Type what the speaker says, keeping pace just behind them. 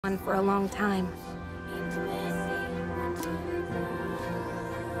one for a long time.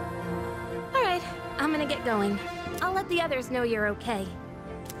 Alright, I'm gonna get going. I'll let the others know you're okay.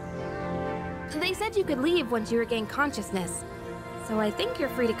 They said you could leave once you regain consciousness, so I think you're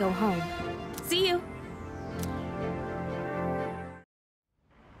free to go home. See you!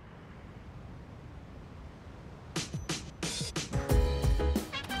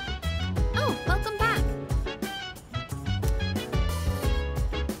 Oh, welcome back!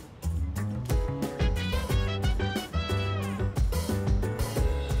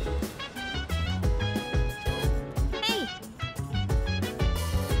 Hey!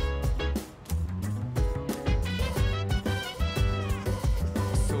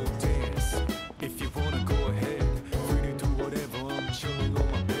 So dance, if you wanna go ahead. Free to do whatever, I'm chilling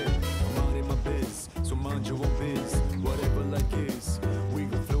on my bed. I'm minding my biz, so mind your own biz. Whatever life is, we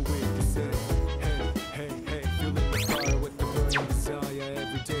gon' flow with the set. Hey, hey, hey, feeling the fire with the burning desire.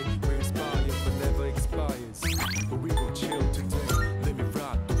 Every day we inspire, but never expires. But we gon' chill today, let me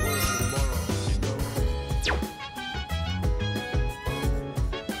rock the world tomorrow, you know.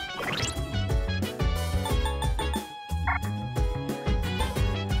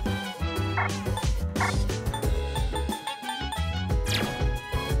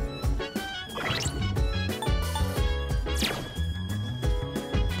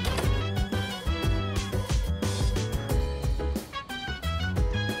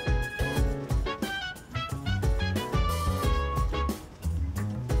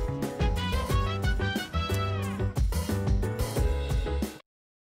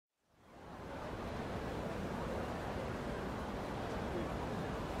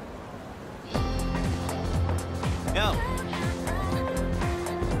 No.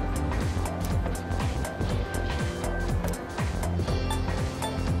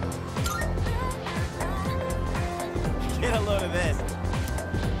 Get a load of this.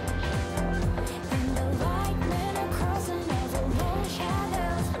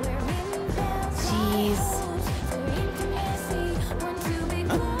 Jeez.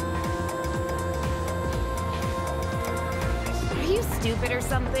 Are you stupid or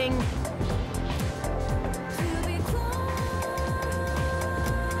something?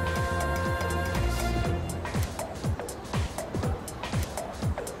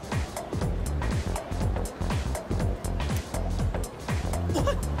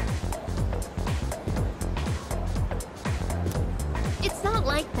 It's not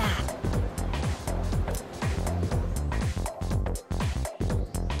like that.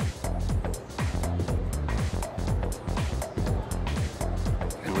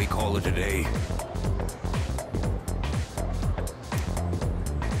 And we call it a day.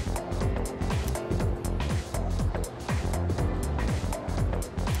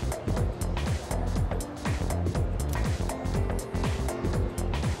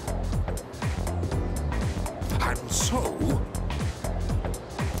 And so...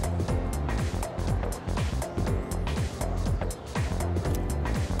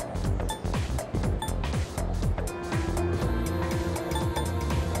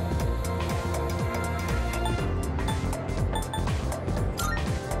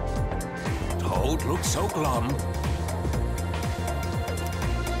 Toad looks so glum.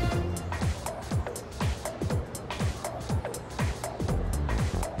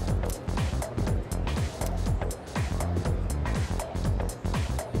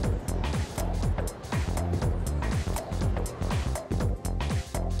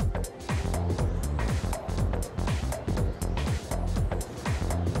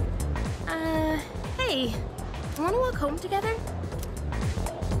 Hey, wanna walk home together?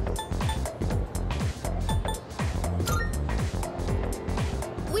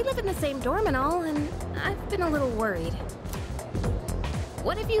 We live in the same dorm and all, and I've been a little worried.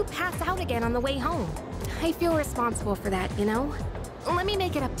 What if you pass out again on the way home? I feel responsible for that, you know? Let me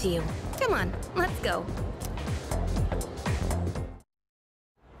make it up to you. Come on, let's go.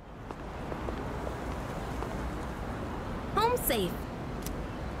 Home safe.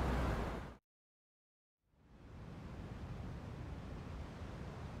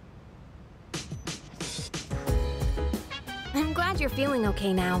 I'm glad you're feeling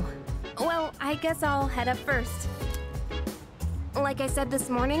okay now. Well, I guess I'll head up first. Like I said this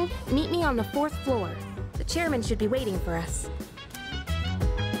morning, meet me on the 4th floor. The chairman should be waiting for us.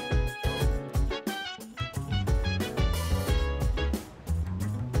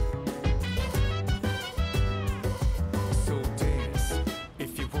 So dance,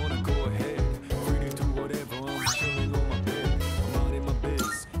 if you wanna go ahead. Free to do whatever, I'm chilling on my bed. I'm minding my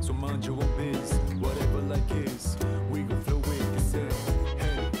biz, so mind your own biz. Whatever life is, we gon' flow with the set.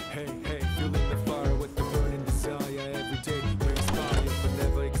 Hey, hey, hey, feeling the fire with the burning desire. Every day we inspire, but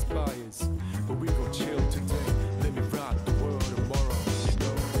never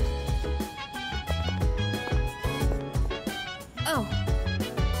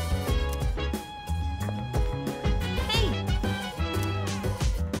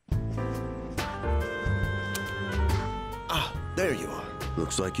There you are.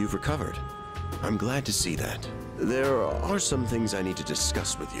 Looks like you've recovered. I'm glad to see that. There are some things I need to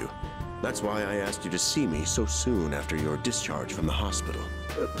discuss with you. That's why I asked you to see me so soon after your discharge from the hospital.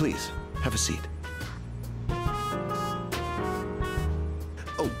 Please, have a seat.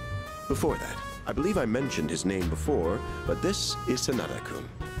 Oh, before that, I believe I mentioned his name before, but this is Sanada-kun.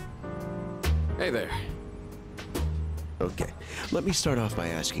 Hey there. Okay, let me start off by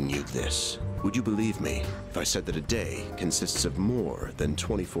asking you this. Would you believe me if I said that a day consists of more than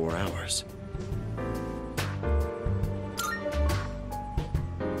 24 hours?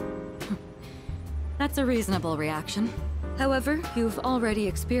 That's a reasonable reaction. However, you've already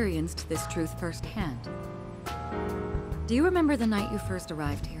experienced this truth firsthand. Do you remember the night you first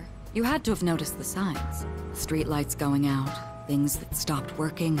arrived here? You had to have noticed the signs. Streetlights going out, things that stopped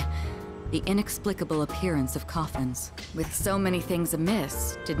working, the inexplicable appearance of coffins. With so many things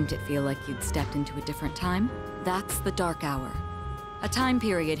amiss, didn't it feel like you'd stepped into a different time? That's the Dark Hour. A time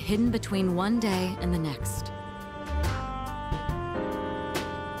period hidden between one day and the next.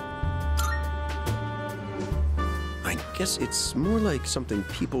 I guess it's more like something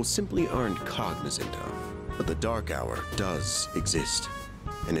people simply aren't cognizant of. But the Dark Hour does exist,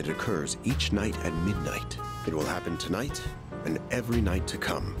 and it occurs each night at midnight. It will happen tonight and every night to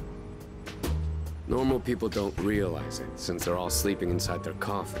come. Normal people don't realize it, since they're all sleeping inside their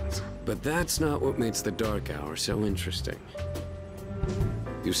coffins. But that's not what makes the Dark Hour so interesting.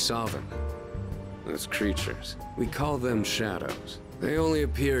 You saw them. Those creatures. We call them shadows. They only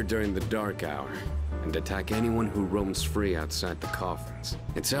appear during the Dark Hour, and attack anyone who roams free outside the coffins.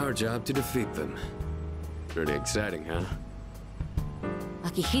 It's our job to defeat them. Pretty exciting, huh?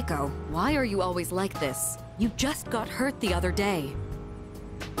 Akihiko, why are you always like this? You just got hurt the other day.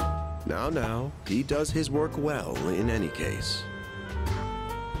 Now, he does his work well in any case.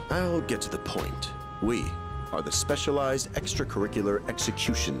 I'll get to the point. We are the Specialized Extracurricular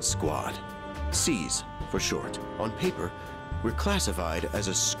Execution Squad. SEAS for short. On paper, we're classified as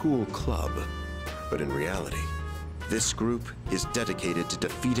a school club. But in reality, this group is dedicated to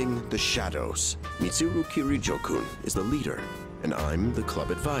defeating the Shadows. Mitsuru Kirijo-kun is the leader, and I'm the club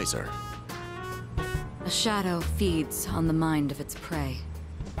advisor. A shadow feeds on the mind of its prey.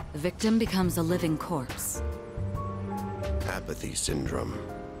 The victim becomes a living corpse. Apathy syndrome.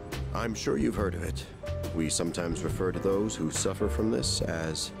 I'm sure you've heard of it. We sometimes refer to those who suffer from this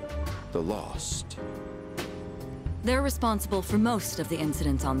as the Lost. They're responsible for most of the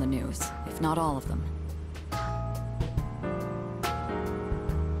incidents on the news, if not all of them.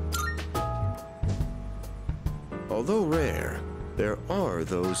 Although rare, there are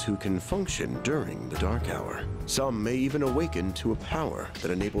those who can function during the Dark Hour. Some may even awaken to a power that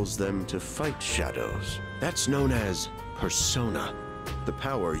enables them to fight shadows. That's known as Persona, the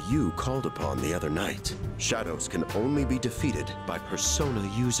power you called upon the other night. Shadows can only be defeated by Persona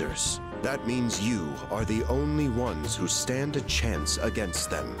users. That means you are the only ones who stand a chance against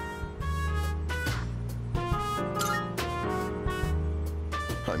them.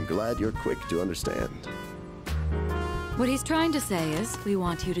 I'm glad you're quick to understand. What he's trying to say is, we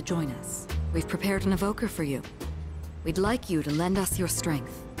want you to join us. We've prepared an evoker for you. We'd like you to lend us your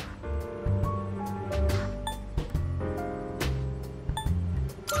strength.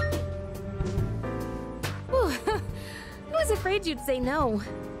 Whew. I was afraid you'd say no.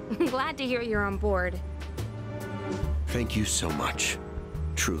 I'm glad to hear you're on board. Thank you so much.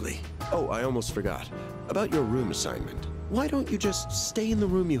 Truly. Oh, I almost forgot. About your room assignment. Why don't you just stay in the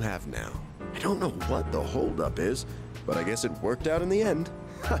room you have now? I don't know what the holdup is, but I guess it worked out in the end.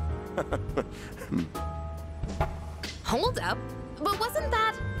 Hold up? But wasn't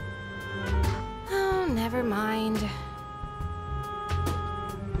that... Oh, never mind.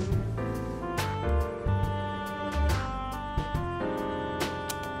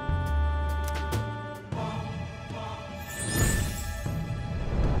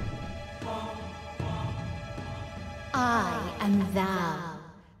 I am thou.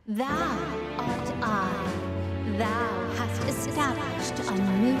 Thou art I. Thou hast established a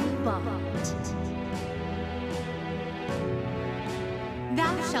new bond.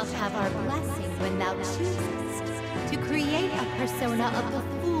 Thou shalt have our blessing when thou choosest to create a persona of the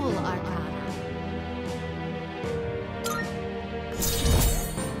Fool Arcana.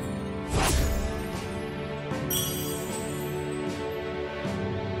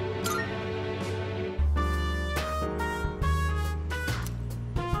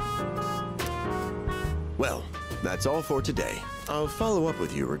 Well, that's all for today. I'll follow up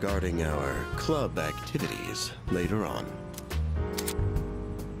with you regarding our club activities later on.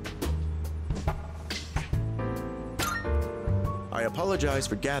 I apologize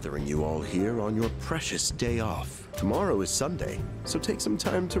for gathering you all here on your precious day off. Tomorrow is Sunday, so take some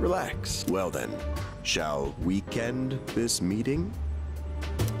time to relax. Well then, shall weekend this meeting?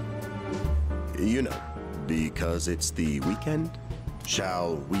 You know, because it's the weekend.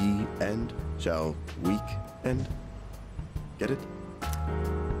 Shall we end? Shall week end? Get it?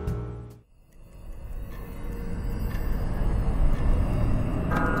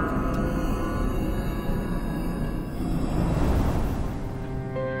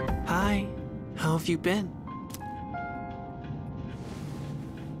 Hi, how have you been?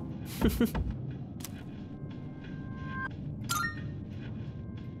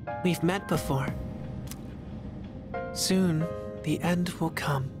 We've met before. Soon, the end will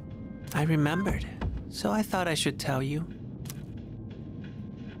come. I remembered, so I thought I should tell you.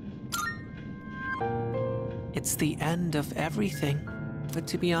 It's the end of everything, but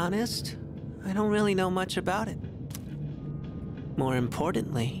to be honest, I don't really know much about it. More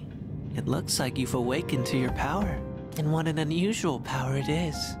importantly, it looks like you've awakened to your power. And what an unusual power it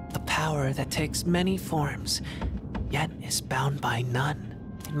is. A power that takes many forms, yet is bound by none.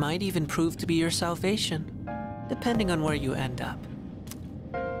 It might even prove to be your salvation, depending on where you end up.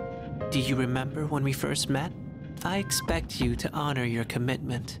 Do you remember when we first met? I expect you to honor your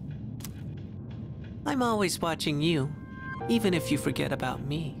commitment. I'm always watching you, even if you forget about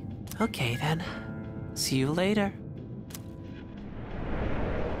me. Okay then, see you later.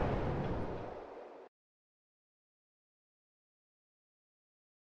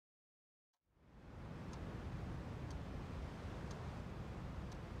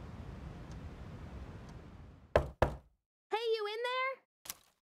 Hey, you in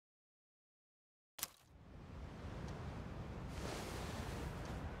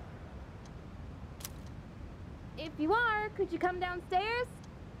there? If you are, could you come downstairs?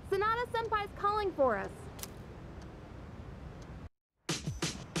 Sonata-senpai's calling for us.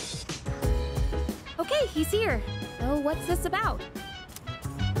 Okay, he's here. So what's this about?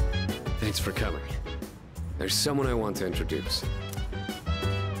 Thanks for coming. There's someone I want to introduce.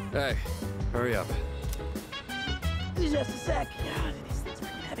 Hey, hurry up. Just a sec. God, these things are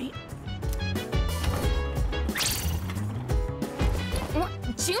heavy. What?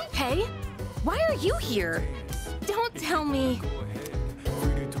 Junpei? Why are you here? Don't tell me.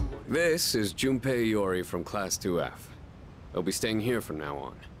 This is Junpei Iori from Class 2F. They'll be staying here from now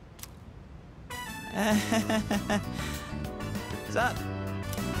on. What's up?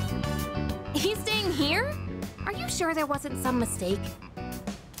 He's staying here? Are you sure there wasn't some mistake?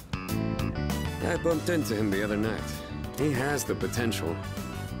 I bumped into him the other night. He has the potential,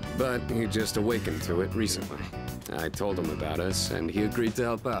 but he just awakened to it recently. I told him about us, and he agreed to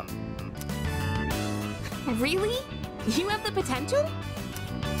help out. Really? You have the potential?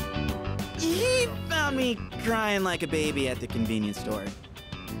 He found me crying like a baby at the convenience store,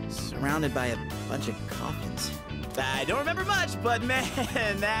 surrounded by a bunch of coffins. I don't remember much, but man,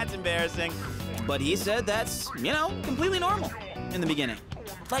 that's embarrassing. But he said that's, you know, completely normal in the beginning.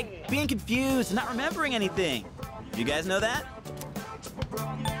 Like being confused and not remembering anything. You guys know that?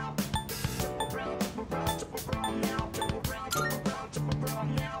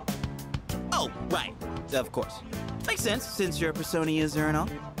 Oh, right. Of course. Makes sense, since you're a Persona user and all.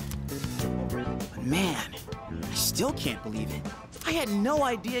 But man, I still can't believe it. I had no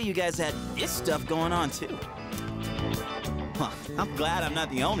idea you guys had this stuff going on, too. Well, I'm glad I'm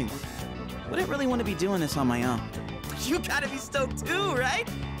not the only one. Wouldn't really want to be doing this on my own. You gotta be stoked too, right?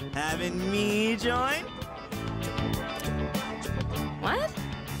 Having me join? What?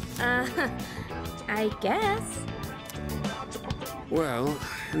 I guess. Well,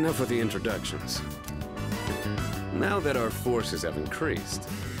 enough with the introductions. Now that our forces have increased,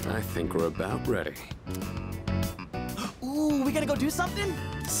 I think we're about ready. Ooh, we gotta go do something?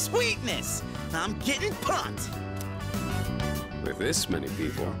 Sweetness! I'm getting pumped! With this many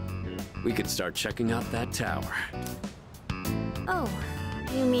people, we could start checking out that tower. Oh,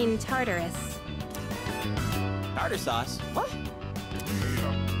 you mean Tartarus. Tartar sauce? What?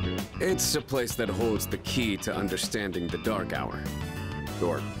 It's a place that holds the key to understanding the Dark Hour.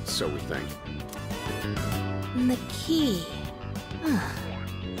 Or so we think. The key.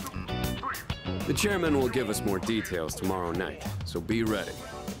 The chairman will give us more details tomorrow night, so be ready.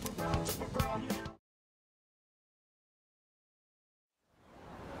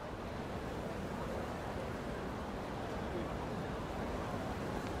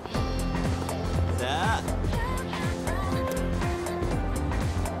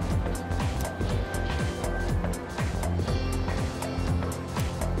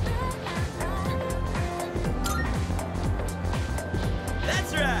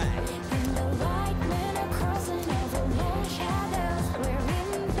 That's right!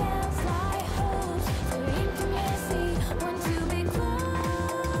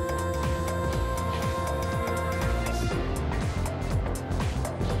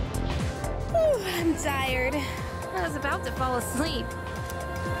 was about to fall asleep.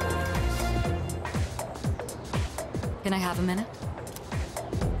 Can I have a minute?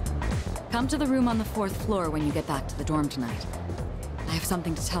 Come to the room on the 4th floor when you get back to the dorm tonight. I have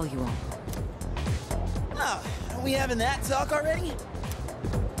something to tell you all. Oh, are we having that talk already?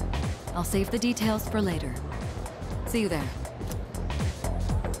 I'll save the details for later. See you there.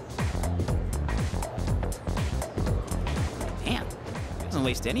 Damn, doesn't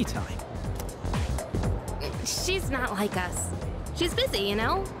waste any time. She's not like us. She's busy, you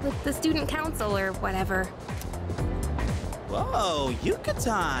know, with the student council or whatever. Whoa,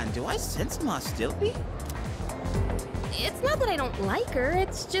 Yucatan, do I sense some hostility? It's not that I don't like her,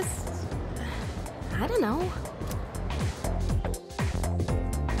 it's just... I don't know.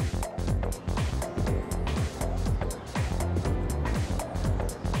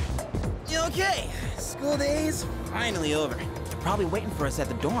 Okay, school day's finally over. They're probably waiting for us at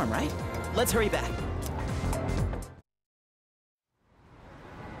the dorm, right? Let's hurry back.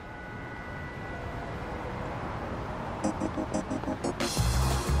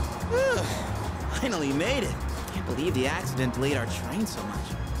 Finally made it. Can't believe the accident delayed our train so much.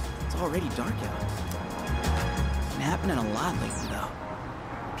 It's already dark out. Been happening a lot lately, though.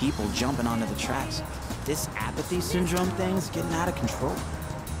 People jumping onto the tracks. This apathy syndrome thing's getting out of control.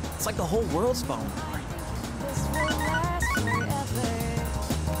 It's like the whole world's falling apart.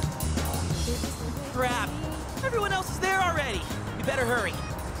 Crap! Everyone else is there already. We better hurry.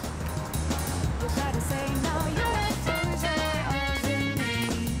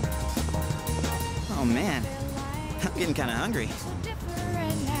 Oh man, I'm getting kind of hungry.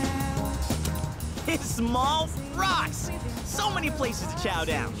 It's Small Rocks! So many places to chow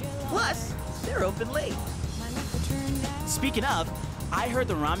down. Plus, they're open late. Speaking of, I heard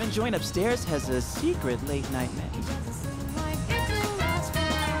the ramen joint upstairs has a secret late-night menu.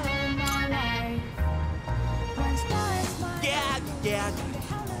 Yeah.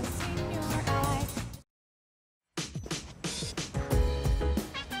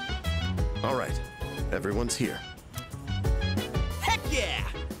 All right, everyone's here. Heck yeah!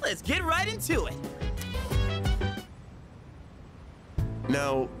 Let's get right into it.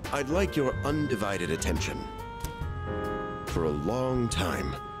 Now, I'd like your undivided attention. For a long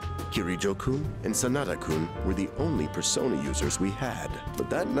time, Kirijo-kun and Sanada-kun were the only Persona users we had, but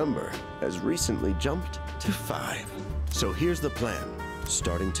that number has recently jumped to 5. So here's the plan.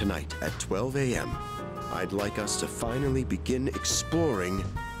 Starting tonight at 12 a.m., I'd like us to finally begin exploring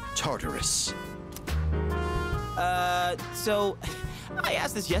Tartarus. So, I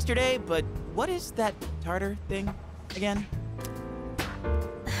asked this yesterday, but what is that Tartar thing again?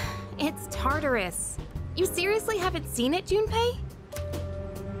 It's Tartarus. You seriously haven't seen it, Junpei?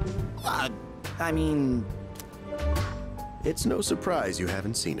 I mean... It's no surprise you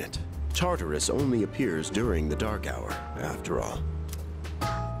haven't seen it. Tartarus only appears during the dark hour, after all.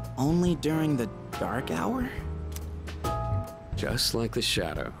 Only during the dark hour? Just like the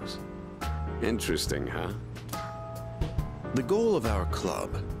shadows. Interesting, huh? The goal of our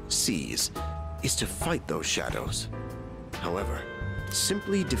club, SEES, is to fight those shadows. However,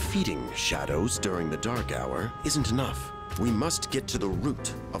 simply defeating shadows during the dark hour isn't enough. We must get to the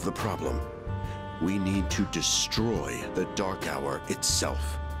root of the problem. We need to destroy the dark hour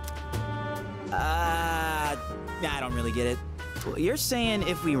itself. I don't really get it. Well, you're saying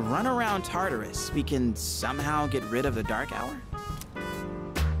if we run around Tartarus, we can somehow get rid of the dark hour?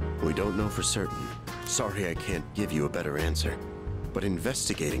 We don't know for certain. Sorry I can't give you a better answer. But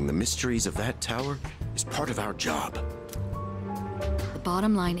investigating the mysteries of that tower is part of our job. The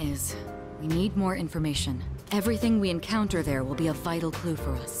bottom line is, we need more information. Everything we encounter there will be a vital clue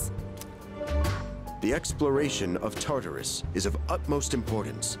for us. The exploration of Tartarus is of utmost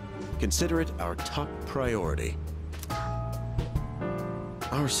importance. Consider it our top priority.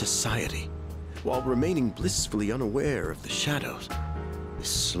 Our society, while remaining blissfully unaware of the shadows, is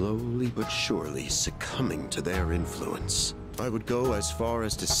slowly but surely succumbing to their influence. I would go as far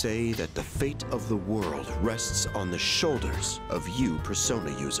as to say that the fate of the world rests on the shoulders of you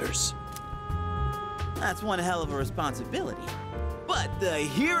Persona users. That's one hell of a responsibility. But the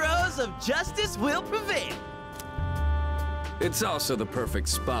heroes of justice will prevail. It's also the perfect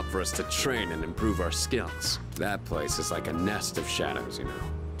spot for us to train and improve our skills. That place is like a nest of shadows, you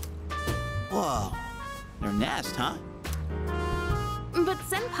know. Whoa, their nest, huh? But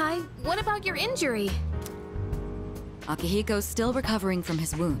Senpai, what about your injury? Akihiko's still recovering from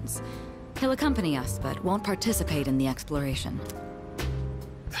his wounds. He'll accompany us, but won't participate in the exploration.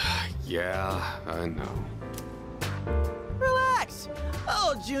 Yeah, I know. Relax.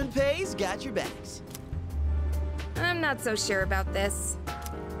 Oh, Junpei's got your backs. I'm not so sure about this.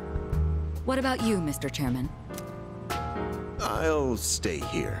 What about you, Mr. Chairman? I'll stay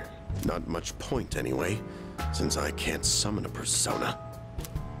here. Not much point anyway, since I can't summon a persona.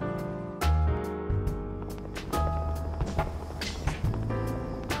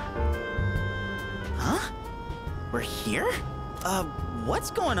 Huh? We're here?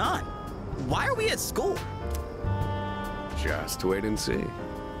 What's going on? Why are we at school? Just wait and see.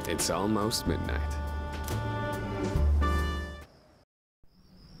 It's almost midnight.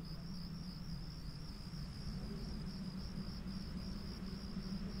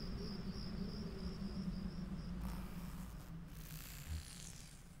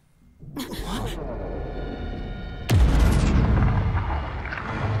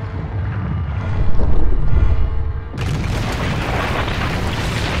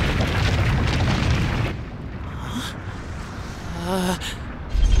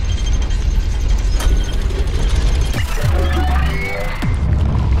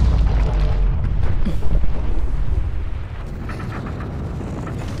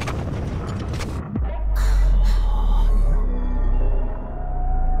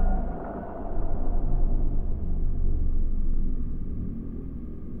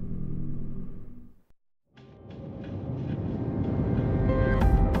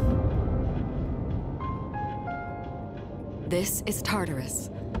 This is Tartarus,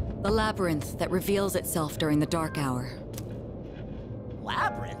 the labyrinth that reveals itself during the Dark Hour.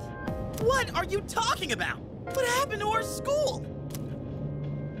 Labyrinth? What are you talking about? What happened to our school?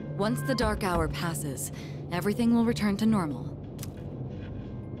 Once the Dark Hour passes, everything will return to normal.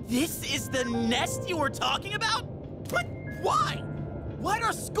 This is the nest you were talking about? But why? Why'd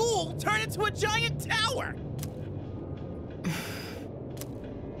our school turn into a giant tower?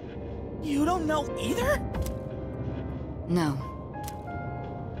 You don't know either? No.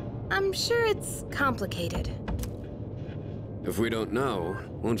 I'm sure it's complicated. If we don't know,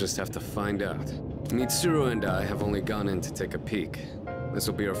 we'll just have to find out. Mitsuru and I have only gone in to take a peek. This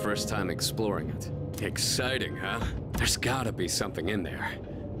will be our first time exploring it. Exciting, huh? There's gotta be something in there.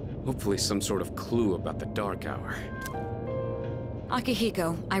 Hopefully some sort of clue about the Dark Hour.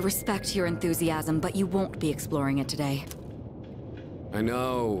 Akihiko, I respect your enthusiasm, but you won't be exploring it today. I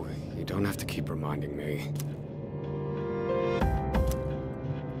know. You don't have to keep reminding me.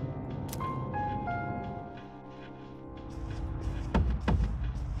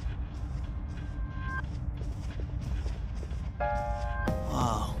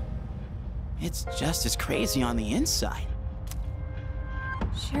 Whoa. It's just as crazy on the inside.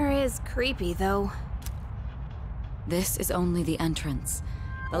 Sure is creepy, though. This is only the entrance.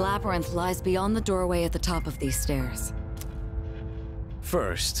 The labyrinth lies beyond the doorway at the top of these stairs.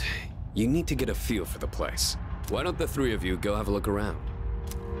 First, you need to get a feel for the place. Why don't the three of you go have a look around?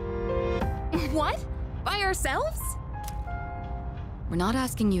 What? By ourselves? We're not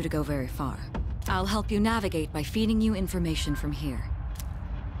asking you to go very far. I'll help you navigate by feeding you information from here.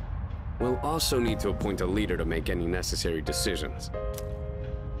 We'll also need to appoint a leader to make any necessary decisions.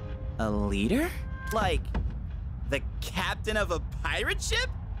 A leader? Like, the captain of a pirate ship?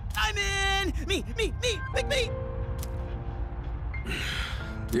 I'm in! Me! Pick me!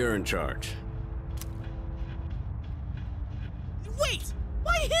 You're in charge. Wait!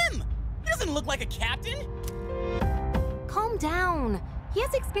 Why him? He doesn't look like a captain! Calm down. He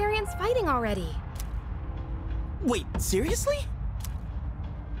has experience fighting already. Wait, seriously?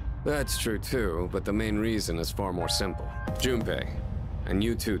 That's true too, but the main reason is far more simple. Junpei, and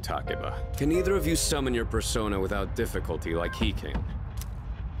you too, Takeba. Can either of you summon your persona without difficulty like he can?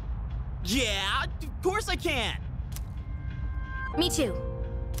 Yeah, of course I can! Me too.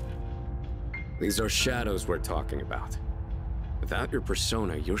 These are shadows we're talking about. Without your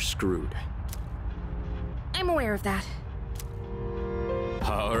persona, you're screwed. I'm aware of that.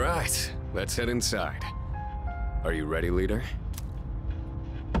 All right, let's head inside. Are you ready, leader?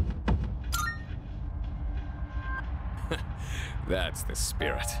 That's the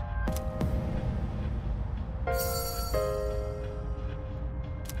spirit.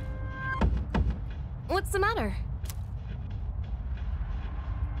 What's the matter?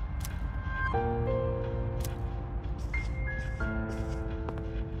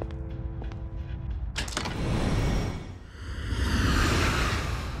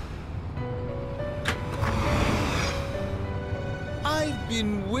 I've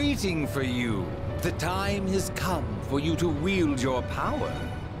been waiting for you. The time has come for you to wield your power.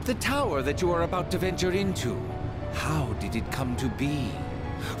 The tower that you are about to venture into. How did it come to be?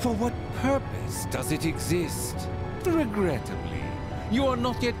 For what purpose does it exist? Regrettably, you are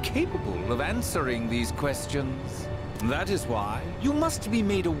not yet capable of answering these questions. That is why you must be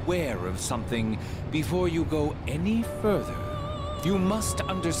made aware of something before you go any further. You must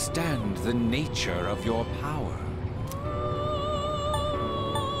understand the nature of your power.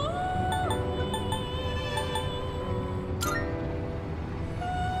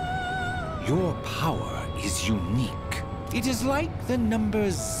 Your power is unique. It is like the number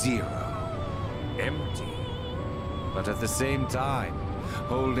 0. Empty, but at the same time,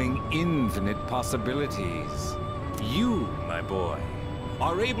 holding infinite possibilities. You, my boy,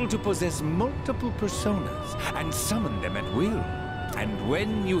 are able to possess multiple personas and summon them at will. And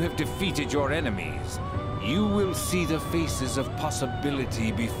when you have defeated your enemies, you will see the faces of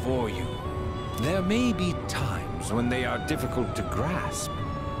possibility before you. There may be times when they are difficult to grasp,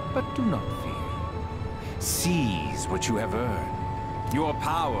 but do not fear. Seize what you have earned. Your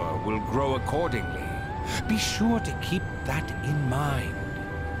power will grow accordingly. Be sure to keep that in mind.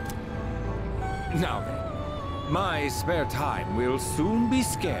 Now then, my spare time will soon be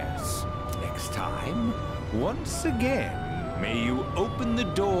scarce. Next time, once again, may you open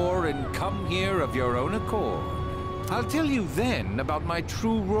the door and come here of your own accord. I'll tell you then about my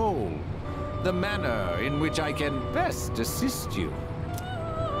true role, the manner in which I can best assist you.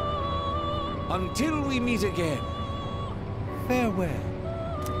 Until we meet again, farewell.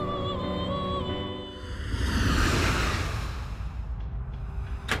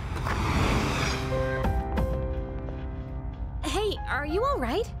 Hey, are you all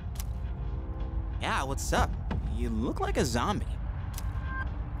right? Yeah, what's up? You look like a zombie.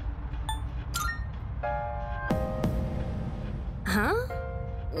 Huh?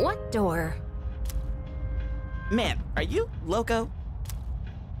 What door? Man, are you loco?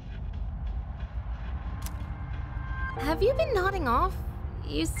 Have you been nodding off?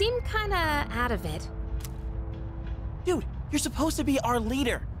 You seem kinda out of it. Dude, you're supposed to be our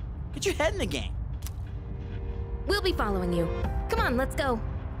leader. Get your head in the game. We'll be following you. Come on, let's go.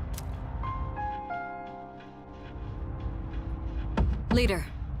 Leader.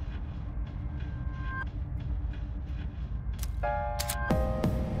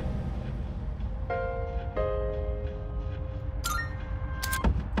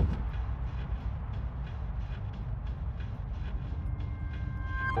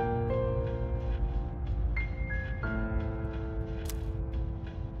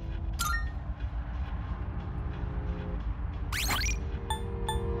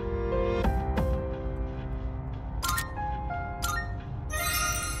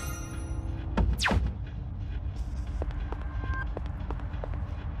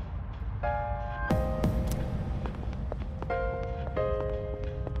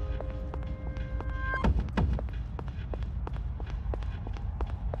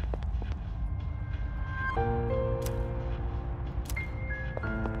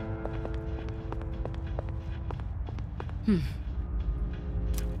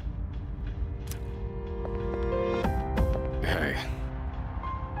 Hey.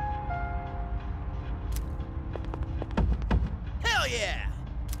 Hell yeah!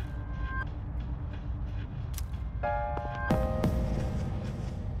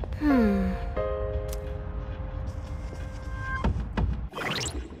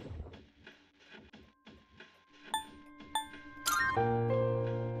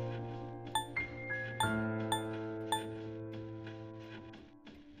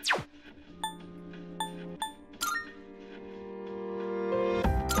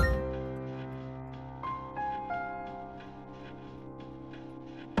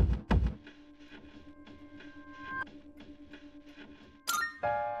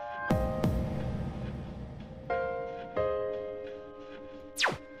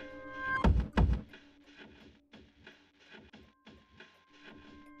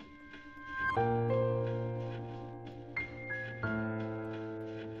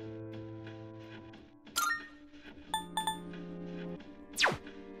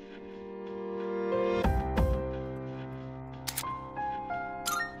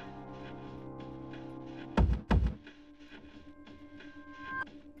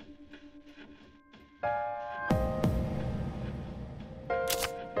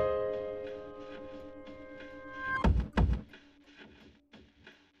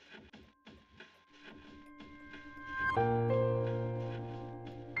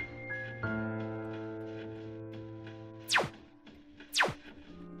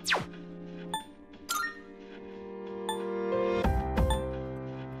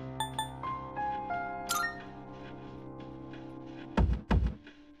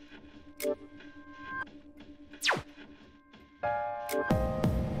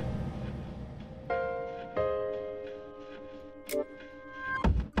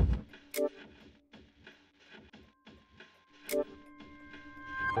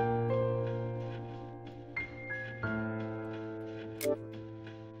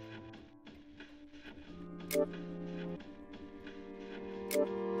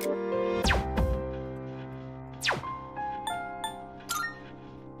 you